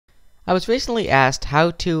I was recently asked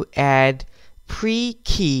how to add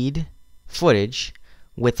pre-keyed footage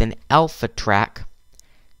with an alpha track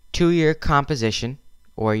to your composition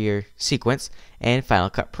or your sequence in Final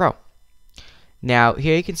Cut Pro. Now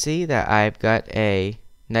here you can see that I've got a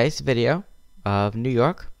nice video of New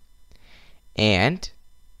York, and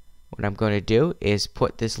what I'm going to do is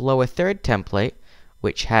put this lower third template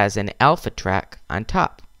which has an alpha track on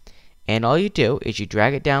top, and all you do is you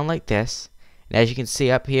drag it down like this, and as you can see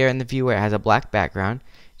up here in the viewer it has a black background.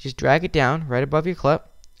 Just drag it down right above your clip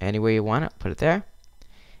anywhere you want it, put it there,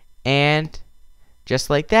 and just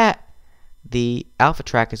like that the alpha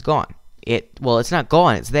track is gone. Well, it's not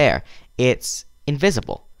gone, it's there. It's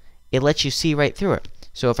invisible. It lets you see right through it.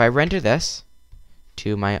 So if I render this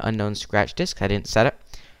to my unknown scratch disk, I didn't set it,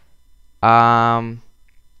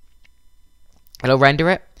 it'll render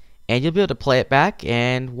it, and you'll be able to play it back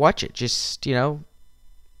and watch it just,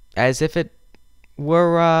 as if it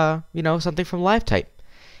were, something from LiveType.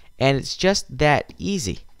 And it's just that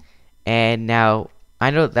easy. And now,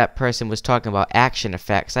 I know that person was talking about action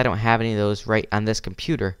effects. I don't have any of those right on this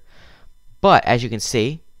computer. But, as you can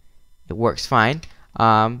see, it works fine.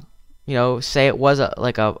 Say it was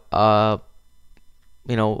a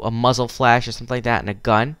muzzle flash or something like that in a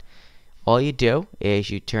gun. All you do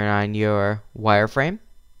is you turn on your wireframe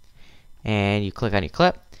and you click on your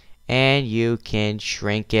clip, and you can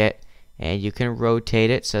shrink it and you can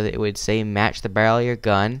rotate it so that it would say match the barrel of your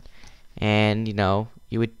gun, and you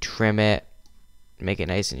would trim it, make it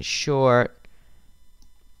nice and short,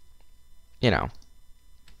 render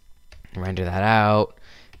that out,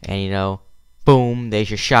 and boom,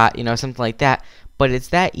 there's your shot, something like that. But it's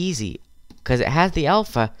that easy because it has the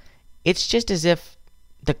alpha. It's just as if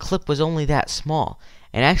the clip was only that small.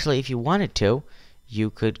 And actually, if you wanted to,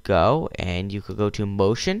 you could go to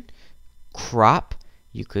motion, crop.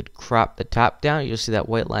 You could crop the top down. You'll see that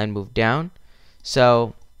white line move down.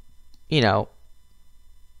 So, it's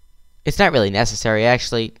not really necessary.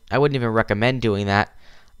 Actually, I wouldn't even recommend doing that,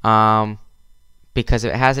 because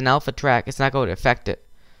if it has an alpha track, it's not going to affect it.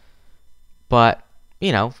 But,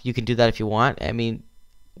 you can do that if you want. I mean,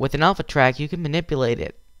 with an alpha track, you can manipulate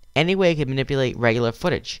it any way you can manipulate regular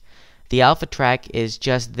footage. The alpha track is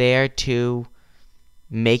just there to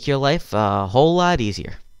make your life a whole lot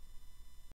easier.